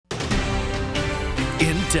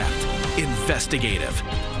in-depth, investigative.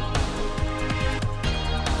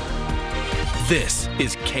 This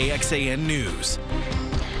is KXAN News.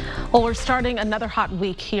 Well, we're starting another hot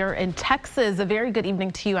week here in Texas. A very good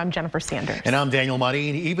evening to you. I'm Jennifer Sanders. And I'm Daniel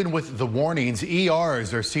Marin. Even with the warnings,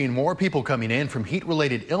 ERs are seeing more people coming in from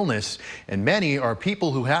heat-related illness, and many are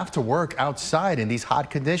people who have to work outside in these hot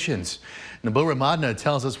conditions. Nabil Ramadna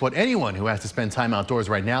tells us what anyone who has to spend time outdoors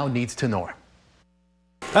right now needs to know.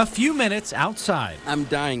 A few minutes outside. I'm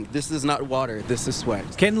dying. This is not water. This is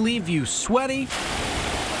sweat. Can leave you sweaty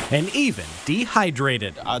and even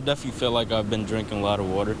dehydrated. I definitely feel like I've been drinking a lot of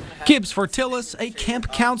water. Gibbs Fortillis, a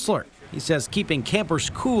camp counselor. He says keeping campers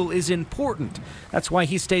cool is important. That's why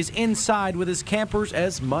he stays inside with his campers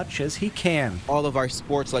as much as he can. All of our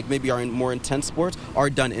sports, like maybe our more intense sports, are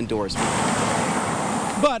done indoors.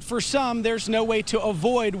 But for some, there's no way to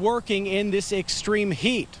avoid working in this extreme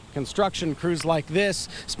heat. Construction crews like this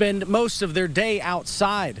spend most of their day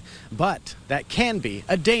outside, but that can be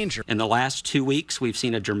a danger. In the last 2 weeks, we've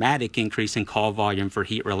seen a dramatic increase in call volume for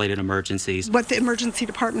heat-related emergencies. What the emergency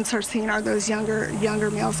departments are seeing are those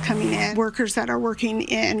younger males coming in, workers that are working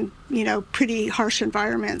in, pretty harsh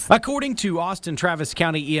environments. According to Austin Travis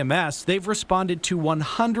County EMS, they've responded to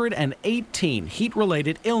 118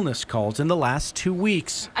 heat-related illness calls in the last 2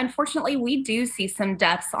 weeks. Unfortunately, we do see some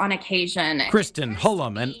deaths on occasion. Kristen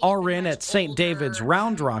Hullum, an RN at St. David's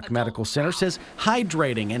Round Rock Medical Center, says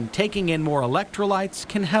hydrating and taking in more electrolytes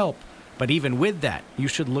can help. But even with that, you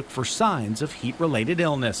should look for signs of heat-related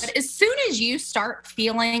illness. As soon as you start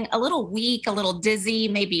feeling a little weak, a little dizzy,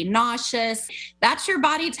 maybe nauseous, that's your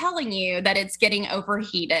body telling you that it's getting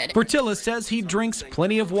overheated. Portillo says he drinks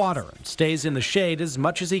plenty of water and stays in the shade as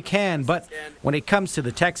much as he can, but when it comes to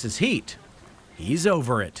the Texas heat, he's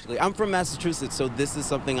over it. I'm from Massachusetts, so this is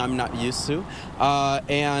something I'm not used to.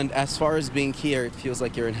 And as far as being here, it feels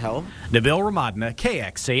like you're in hell. Nabil Ramadna,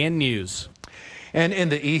 KXAN News. And in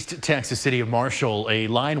the East Texas city of Marshall, a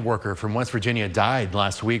line worker from West Virginia died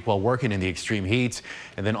last week while working in the extreme heat.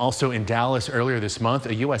 And then also in Dallas earlier this month,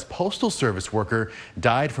 a U.S. Postal Service worker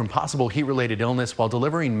died from possible heat-related illness while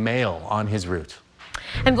delivering mail on his route.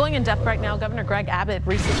 And going in depth right now, Governor Greg Abbott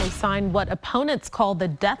recently signed what opponents call the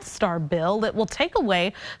Death Star bill. It will take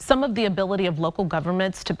away some of the ability of local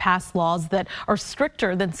governments to pass laws that are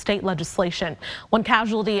stricter than state legislation. One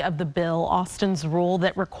casualty of the bill, Austin's rule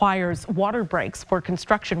that requires water breaks for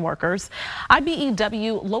construction workers.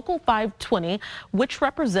 IBEW Local 520, which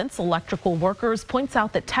represents electrical workers, points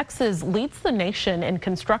out that Texas leads the nation in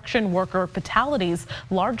construction worker fatalities,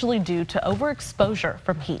 largely due to overexposure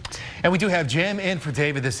from heat. And we do have Jim in for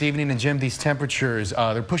David this evening. And Jim, these temperatures,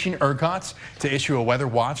 they're pushing ERCOT to issue a weather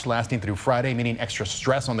watch lasting through Friday, meaning extra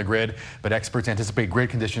stress on the grid. But experts anticipate grid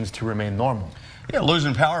conditions to remain normal. Yeah,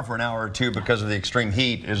 losing power for an hour or two because of the extreme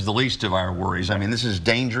heat is the least of our worries. I mean, this is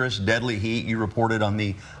dangerous, deadly heat. You reported on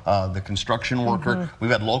the construction worker. We've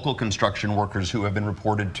had local construction workers who have been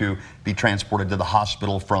reported to be transported to the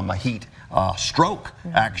hospital from a heat stroke,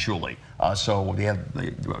 actually. So they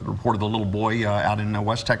reported the little boy out in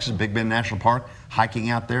West Texas, Big Bend National Park, hiking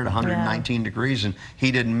out there at 119 degrees, and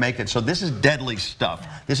he didn't make it. So this is deadly stuff.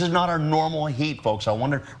 This is not our normal heat, folks. I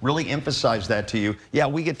want to really emphasize that to you. Yeah,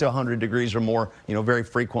 we get to 100 degrees or more, very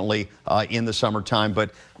frequently in the summertime,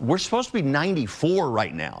 but we're supposed to be 94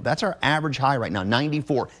 right now. That's our average high right now,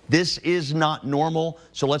 94. This is not normal,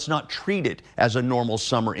 so let's not treat it as a normal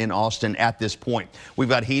summer in Austin at this point. We've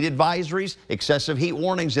got heat advisories, excessive heat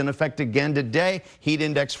warnings in effect again today. Heat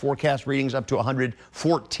index forecast readings up to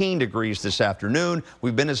 114 degrees this afternoon.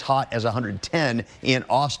 We've been as hot as 110 in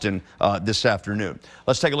Austin this afternoon.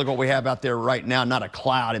 Let's take a look at what we have out there right now. Not a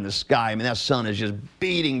cloud in the sky. I mean, that sun is just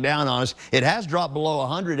beating down on us. It has dropped below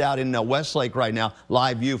 100 out in Westlake right now.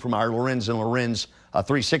 Live view from our Lorenz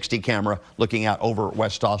 360 camera looking out over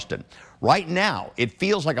West Austin. Right now, it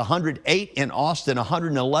feels like 108 in Austin,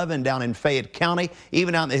 111 down in Fayette County.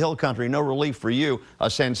 Even out in the hill country, no relief for you.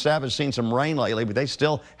 San Sab has seen some rain lately, but they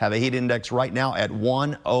still have a heat index right now at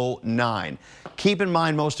 109. Keep in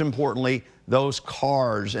mind, most importantly, those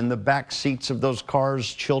cars, in the back seats of those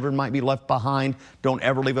cars, children might be left behind. Don't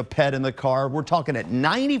ever leave a pet in the car. We're talking at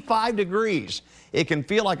 95 degrees. It can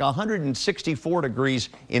feel like 164 degrees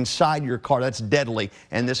inside your car. That's deadly,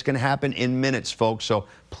 and this can happen in minutes, folks. So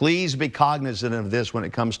please be cognizant of this when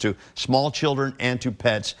it comes to small children and to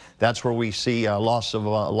pets. That's where we see loss of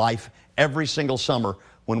life every single summer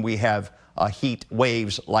when we have heat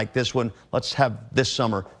waves like this one. Let's have this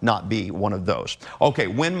summer not be one of those. Okay,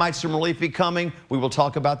 when might some relief be coming? We will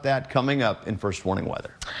talk about that coming up in First Warning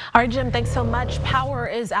Weather. All right, Jim, thanks so much. Power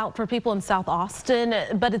is out for people in South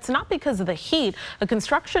Austin, but it's not because of the heat. A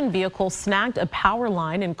construction vehicle snagged a power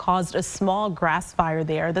line and caused a small grass fire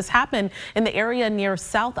there. This happened in the area near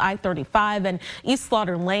South I-35 and East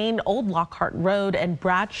Slaughter Lane, Old Lockhart Road and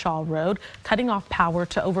Bradshaw Road, cutting off power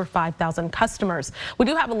to over 5,000 customers. We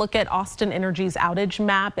do have a look at Austin Energy's outage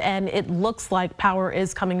map, and it looks like power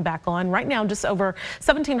is coming back on. Right now, just over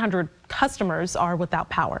 1,700 customers are without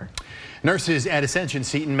power. Nurses at Ascension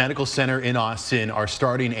Seton Medical Center in Austin are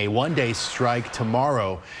starting a one-day strike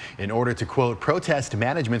tomorrow in order to, quote, protest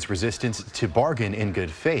management's resistance to bargain in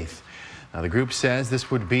good faith. Now, the group says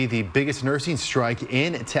this would be the biggest nursing strike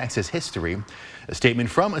in Texas history. A statement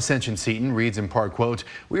from Ascension Seton reads in part, quote,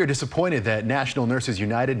 "We are disappointed that National Nurses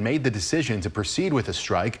United made the decision to proceed with a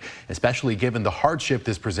strike, especially given the hardship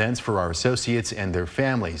this presents for our associates and their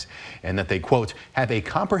families, and that they, quote, have a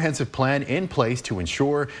comprehensive plan in place to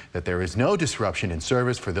ensure that there is no disruption in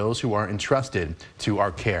service for those who are entrusted to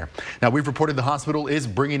our care." Now, we've reported the hospital is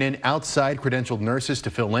bringing in outside credentialed nurses to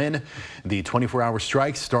fill in. The 24-hour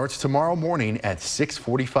strike starts tomorrow morning at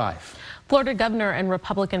 6:45. Florida Governor and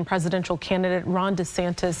Republican presidential candidate Ron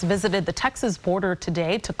DeSantis visited the Texas border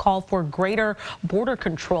today to call for greater border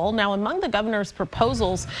control. Now, among the governor's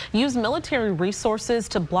proposals, use military resources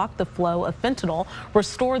to block the flow of fentanyl,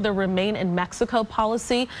 restore the Remain in Mexico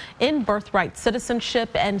policy, end birthright citizenship,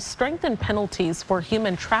 and strengthen penalties for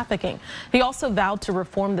human trafficking. He also vowed to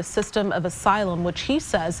reform the system of asylum, which he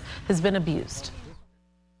says has been abused.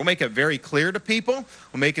 We'll make it very clear to people.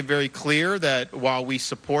 We'll make it very clear that while we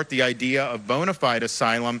support the idea of bona fide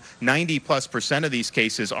asylum, 90+% of these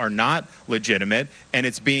cases are not legitimate, and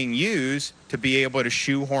it's being used to be able to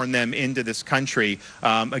shoehorn them into this country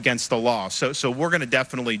against the law. So we're going to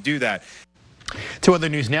definitely do that. To other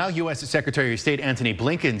news now, U.S. Secretary of State Antony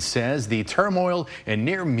Blinken says the turmoil and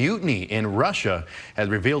near mutiny in Russia has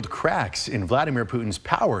revealed cracks in Vladimir Putin's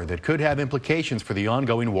power that could have implications for the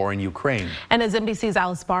ongoing war in Ukraine. And as NBC's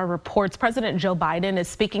Alice Barr reports, President Joe Biden is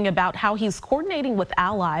speaking about how he's coordinating with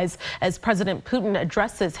allies as President Putin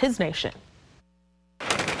addresses his nation.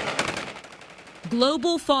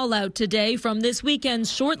 Global fallout today from this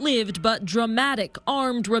weekend's short-lived but dramatic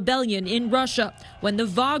armed rebellion in Russia when the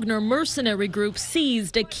Wagner mercenary group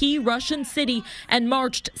seized a key Russian city and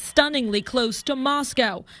marched stunningly close to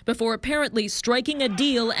Moscow before apparently striking a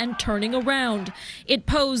deal and turning around. It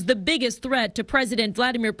posed the biggest threat to President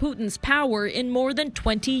Vladimir Putin's power in more than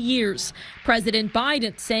 20 years. President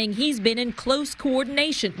Biden saying he's been in close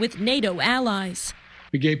coordination with NATO allies.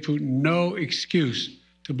 We gave Putin no excuse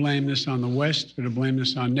to blame this on the West or to blame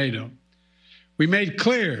this on NATO. We made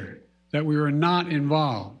clear that we were not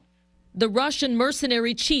involved. The Russian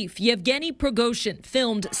mercenary chief Yevgeny Prigozhin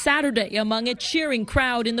filmed Saturday among a cheering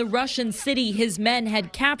crowd in the Russian city his men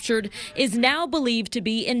had captured is now believed to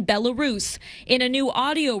be in Belarus. In a new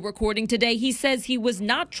audio recording today, he says he was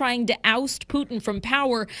not trying to oust Putin from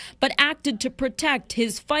power, but acted to protect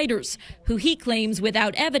his fighters, who he claims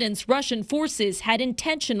without evidence Russian forces had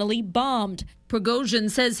intentionally bombed. Prigozhin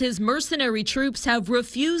says his mercenary troops have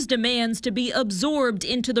refused demands to be absorbed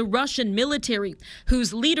into the Russian military,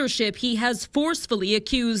 whose leadership he has forcefully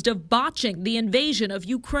accused of botching the invasion of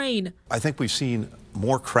Ukraine. I think we've seen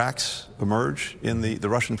more cracks emerge in the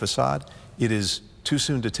Russian facade. It is too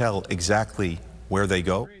soon to tell exactly where they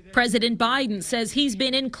go. President Biden says he's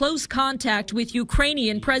been in close contact with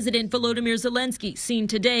Ukrainian President Volodymyr Zelensky, seen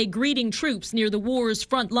today greeting troops near the war's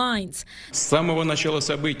front lines.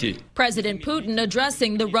 President Putin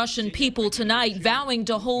addressing the Russian people tonight, vowing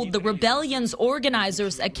to hold the rebellion's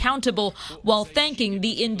organizers accountable while thanking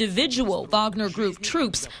the individual Wagner Group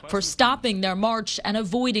troops for stopping their march and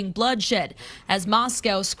avoiding bloodshed, as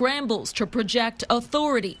Moscow scrambles to project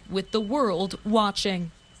authority with the world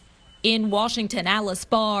watching. In Washington, Alice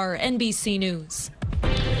Barr, NBC News.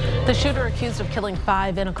 The shooter accused of killing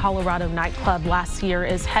 5 in a Colorado nightclub last year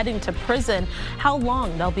is heading to prison. How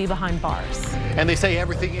long they'll be behind bars? And they say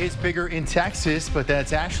everything is bigger in Texas, but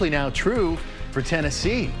that's actually now true for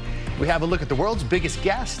Tennessee. We have a look at the world's biggest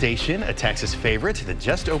gas station, a Texas favorite that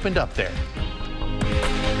just opened up there.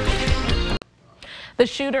 The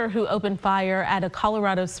shooter who opened fire at a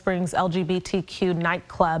Colorado Springs LGBTQ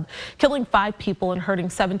nightclub, killing 5 people and hurting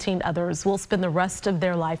 17 others, will spend the rest of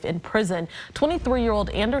their life in prison. 23-year-old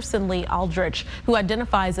Anderson Lee Aldrich, who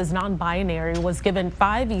identifies as non-binary, was given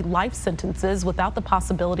 5 life sentences without the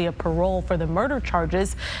possibility of parole for the murder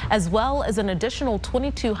charges, as well as an additional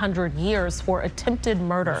 2,200 years for attempted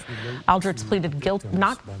murder. Aldrich pleaded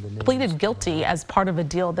guilty as part of a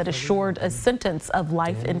deal that assured a sentence of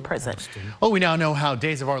life in prison. Well, we now know how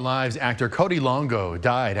Days of Our Lives actor Cody Longo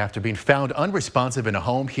died after being found unresponsive in a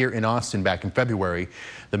home here in Austin back in February.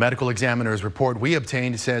 The medical examiner's report we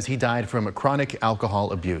obtained says he died from chronic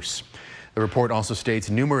alcohol abuse. The report also states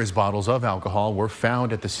numerous bottles of alcohol were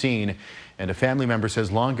found at the scene, and a family member says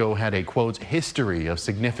Longo had a, quote, history of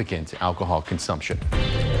significant alcohol consumption.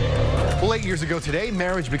 Well, 8 years ago today,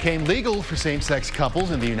 marriage became legal for same-sex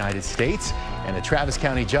couples in the United States, and a Travis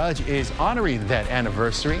County judge is honoring that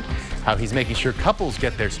anniversary, how he's making sure couples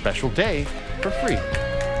get their special day for free.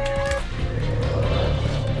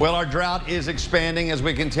 Well, our drought is expanding as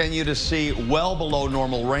we continue to see well below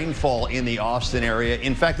normal rainfall in the Austin area.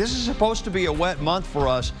 In fact, this is supposed to be a wet month for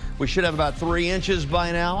us. We should have about 3 inches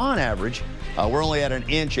by now on average. We're only at 1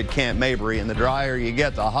 inch at Camp Mabry, and the drier you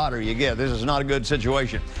get, the hotter you get. This is not a good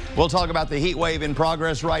situation. We'll talk about the heat wave in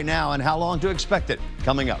progress right now and how long to expect it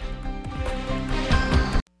coming up.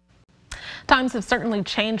 Times have certainly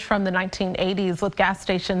changed from the 1980s, with gas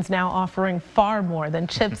stations now offering far more than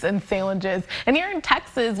chips and sandwiches. And here in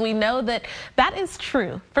Texas, we know that that is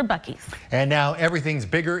true for Buc-ee's. And now everything's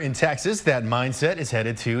bigger in Texas. That mindset is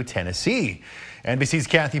headed to Tennessee. NBC's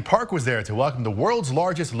Kathy Park was there to welcome the world's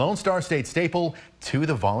largest Lone Star State staple to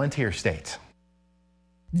the volunteer state.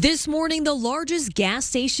 This morning, the largest gas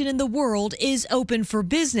station in the world is open for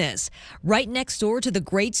business. Right next door to the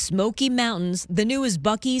Great Smoky Mountains, the newest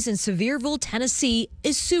Buc-ee's in Sevierville, Tennessee,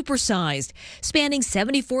 is supersized, spanning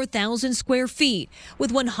 74,000 square feet,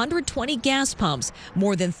 with 120 gas pumps,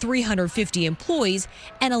 more than 350 employees,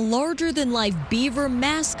 and a larger-than-life beaver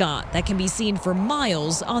mascot that can be seen for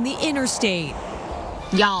miles on the interstate.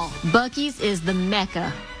 Y'all, Buc-ee's is the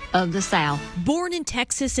mecca of the South. Born in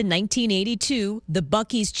Texas in 1982, the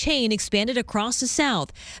Buc-ee's chain expanded across the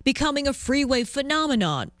South, becoming a freeway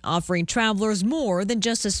phenomenon, offering travelers more than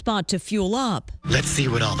just a spot to fuel up. Let's see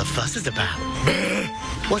what all the fuss is about.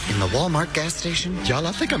 What, in the Walmart gas station? Y'all,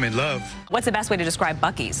 I think I'm in love. What's the best way to describe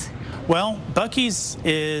Buc-ee's? Well, Buc-ee's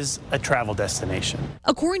is a travel destination.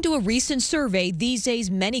 According to a recent survey, these days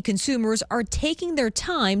many consumers are taking their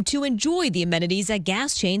time to enjoy the amenities that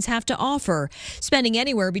gas chains have to offer, spending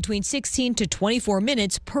anywhere between 16 to 24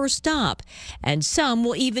 minutes per stop. And some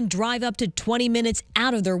will even drive up to 20 minutes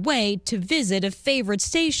out of their way to visit a favorite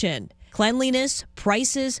station. Cleanliness,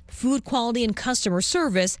 prices, food quality, and customer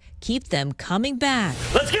service keep them coming back.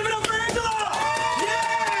 Let's give it up for Angela!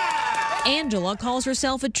 Angela calls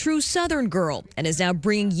herself a true Southern girl and is now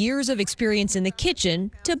bringing years of experience in the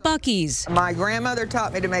kitchen to Buc-ee's. My grandmother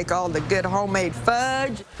taught me to make all the good homemade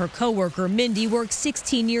fudge. Her coworker Mindy worked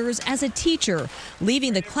 16 years as a teacher,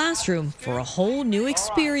 leaving the classroom for a whole new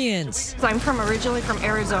experience. I'm originally from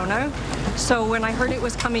Arizona, so when I heard it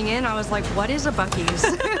was coming in, I was like, what is a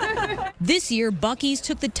Buc-ee's? This year, Buc-ee's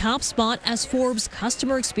took the top spot as Forbes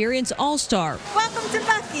Customer Experience All-Star. Welcome to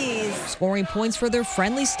Buc-ee's. Scoring points for their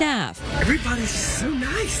friendly staff. Everybody's so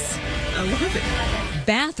nice. I love it.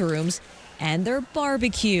 Bathrooms and their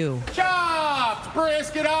barbecue. Chopped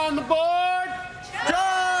brisket on the board.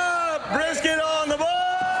 Chopped brisket on the board.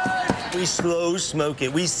 We slow smoke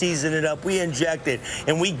it, we season it up, we inject it,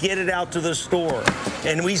 and we get it out to the store.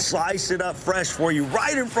 And we slice it up fresh for you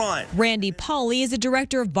right in front. Randy Pauley is the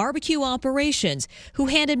director of barbecue operations, who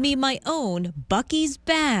handed me my own Buc-ee's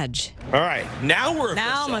badge. All right, now we're official.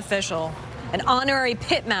 Now I'm official. An honorary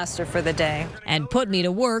pitmaster for the day. And put me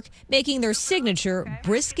to work making their signature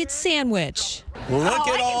brisket sandwich. Look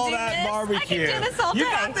at all that barbecue. I can do this all day. You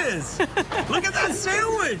got this. Look at that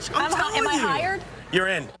sandwich. I'm telling Am I you. hired? You're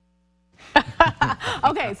in.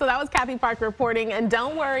 Okay, so that was Kathy Park reporting. And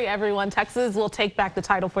don't worry, everyone. Texas will take back the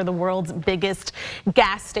title for the world's biggest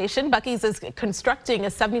gas station. Buc-ee's is constructing a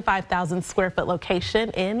 75,000 square foot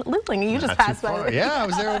location in Luling. You just passed by. Yeah, I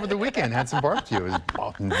was there over the weekend. Had some barbecue. It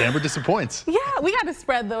was, never disappoints. Yeah, we got to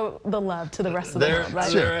spread the love to the rest of the world,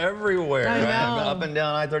 right? They're everywhere. I know. Up and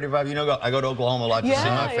down I-35. You know, I go to Oklahoma a lot to see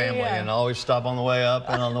my family, and I always stop on the way up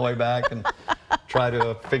and on the way back and try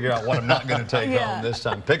to figure out what I'm not going to take home this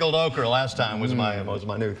time. Pickled okra last time was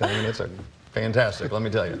my new thing, and it's fantastic, let me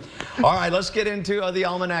tell you. All right, let's get into the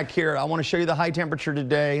almanac here. I want to show you the high temperature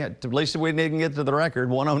today. At least we didn't get to the record.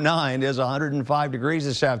 109 is 105 degrees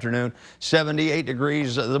this afternoon. 78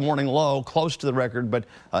 degrees the morning low, close to the record, but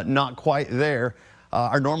not quite there.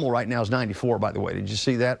 Our normal right now is 94, by the way. Did you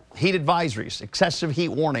see that? Heat advisories, excessive heat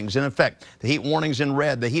warnings in effect. The heat warnings in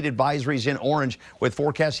red, the heat advisories in orange, with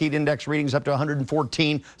forecast heat index readings up to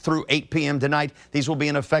 114 through 8 p.m. tonight. These will be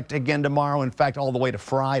in effect again tomorrow, in fact, all the way to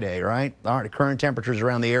Friday, right? All right, current temperatures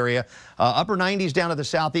around the area. Upper 90s down to the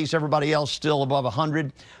southeast. Everybody else still above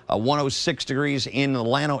 100. 106 degrees in the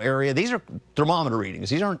Llano area. These are thermometer readings.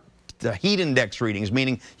 These aren't the heat index readings,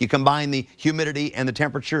 meaning you combine the humidity and the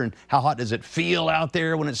temperature and how hot does it feel out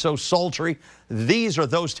there when it's so sultry. These are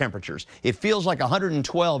those temperatures. It feels like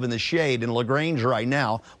 112 in the shade in LaGrange right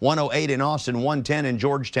now, 108 in Austin, 110 in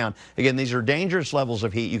Georgetown. Again, these are dangerous levels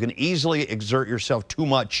of heat. You can easily exert yourself too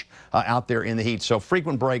much out there in the heat. So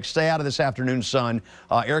frequent breaks, stay out of this afternoon sun,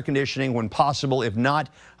 air conditioning when possible. If not,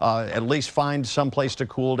 at least find some place to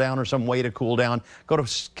cool down or some way to cool down. Go to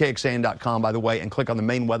KXAN.com, by the way, and click on the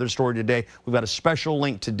main weather story today. We've got a special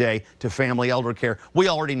link today to family elder care. We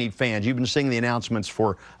already need fans. You've been seeing the announcements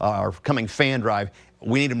for our coming fan drive.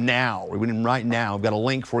 We need them now. We need them right now. We've got a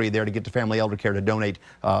link for you there to get to Family Elder Care to donate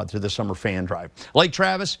to the summer fan drive. Lake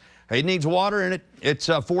Travis, it needs water in it. It's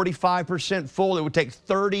 45% full. It would take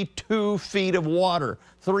 32 feet of water,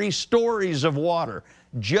 3 stories of water,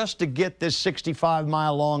 just to get this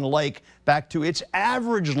 65-mile-long lake back to its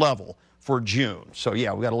average level for June. So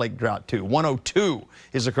yeah, we got a lake drought too. 102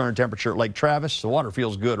 is the current temperature at Lake Travis. The water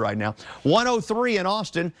feels good right now. 103 in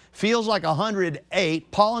Austin, feels like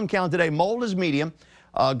 108. Pollen count today, mold is medium.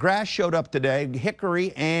 Grass showed up today,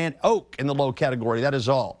 hickory and oak in the low category. That is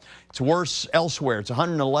all. It's worse elsewhere. It's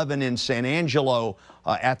 111 in San Angelo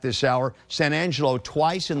at this hour. San Angelo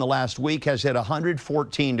twice in the last week has hit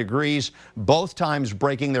 114 degrees, both times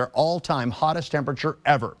breaking their all-time hottest temperature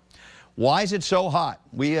ever. Why is it so hot?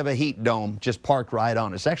 We have a heat dome just parked right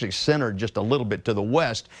on. It's actually centered just a little bit to the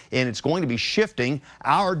west, and it's going to be shifting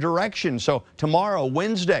our direction. So tomorrow,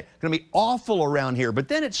 Wednesday, going to be awful around here, but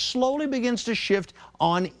then it slowly begins to shift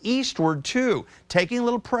on eastward too, taking a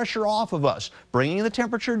little pressure off of us, bringing the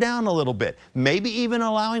temperature down a little bit, maybe even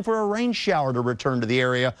allowing for a rain shower to return to the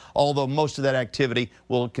area, although most of that activity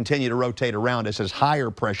will continue to rotate around us as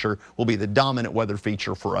higher pressure will be the dominant weather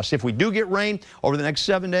feature for us. If we do get rain over the next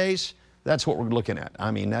 7 days, that's what we're looking at.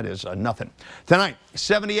 I mean, that is nothing. Tonight,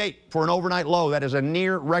 78 for an overnight low. That is a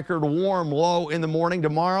near record warm low in the morning.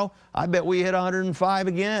 Tomorrow, I bet we hit 105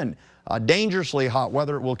 again. Dangerously hot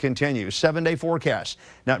weather will continue. 7-day forecast.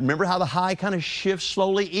 Now, remember how the high kind of shifts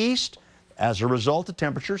slowly east? As a result, the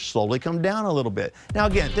temperatures slowly come down a little bit. Now,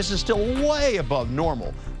 again, this is still way above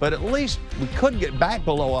normal, but at least we could get back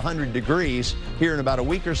below 100 degrees here in about a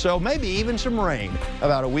week or so, maybe even some rain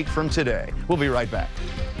about a week from today. We'll be right back.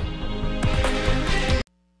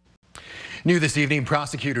 New this evening,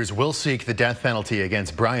 prosecutors will seek the death penalty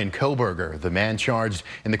against Brian Kohberger, the man charged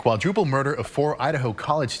in the quadruple murder of 4 Idaho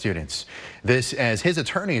college students. This as his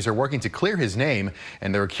attorneys are working to clear his name,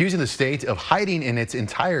 and they're accusing the state of hiding in its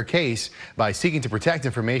entire case by seeking to protect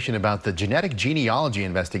information about the genetic genealogy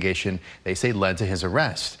investigation they say led to his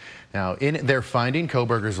arrest. Now, in their finding,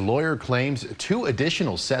 Kohberger's lawyer claims 2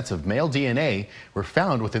 additional sets of male DNA were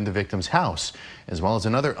found within the victim's house, as well as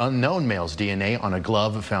another unknown male's DNA on a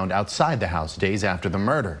glove found outside the house days after the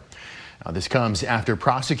murder. Now, this comes after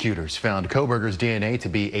prosecutors found Kohberger's DNA to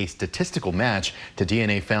be a statistical match to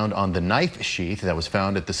DNA found on the knife sheath that was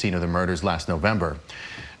found at the scene of the murders last November.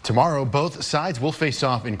 Tomorrow, both sides will face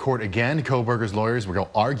off in court again. Kohberger's lawyers will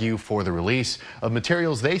argue for the release of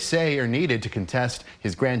materials they say are needed to contest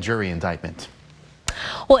his grand jury indictment.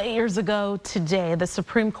 Well, 8 years ago today, the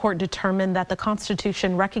Supreme Court determined that the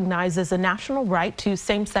Constitution recognizes a national right to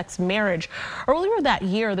same-sex marriage. Earlier that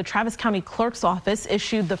year, the Travis County Clerk's Office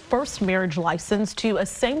issued the first marriage license to a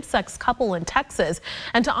same-sex couple in Texas.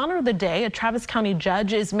 And to honor the day, a Travis County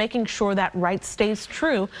judge is making sure that right stays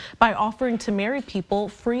true by offering to marry people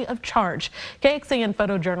free of charge. KXAN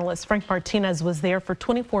photojournalist Frank Martinez was there for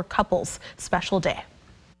 24 Couples Special Day.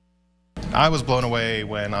 I was blown away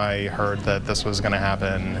when I heard that this was going to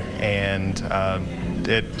happen, and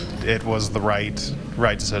it was the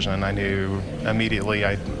right decision. I knew immediately.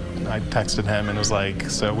 I texted him and was like,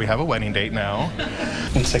 so we have a wedding date now.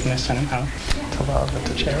 In sickness and in health, to love and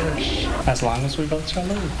to cherish, as long as we both shall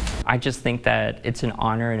live. I just think that it's an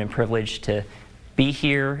honor and a privilege to be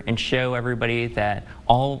here and show everybody that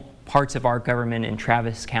all parts of our government in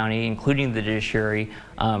Travis County, including the judiciary,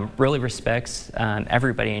 really respects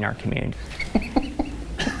everybody in our community.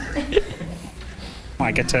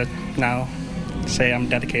 I get to now say I'm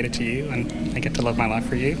dedicated to you, and I get to live my life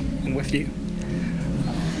for you and with you.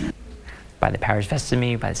 By the powers vested in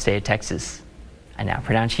me by the state of Texas, I now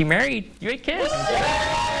pronounce you married. You a kiss?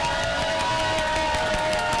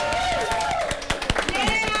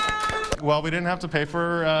 Well, we didn't have to pay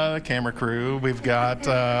for a camera crew. We've got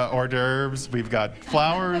hors d'oeuvres, we've got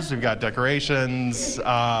flowers, we've got decorations.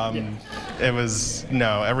 It was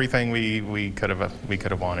everything we could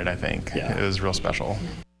have wanted. I think it was real special.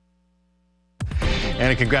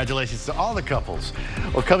 And congratulations to all the couples.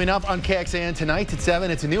 Well, coming up on KXAN tonight at 7,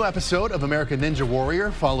 it's a new episode of American Ninja Warrior,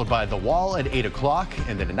 followed by The Wall at 8 o'clock.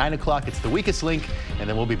 And then at 9 o'clock, it's The Weakest Link. And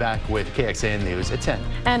then we'll be back with KXAN News at 10.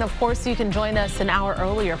 And of course, you can join us an hour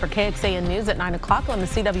earlier for KXAN News at 9 o'clock on the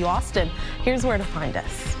CW Austin. Here's where to find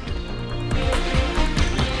us.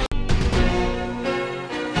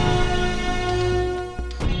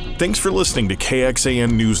 Thanks for listening to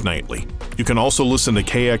KXAN News Nightly. You can also listen to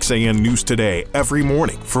KXAN News Today every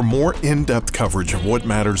morning for more in-depth coverage of what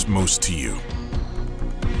matters most to you.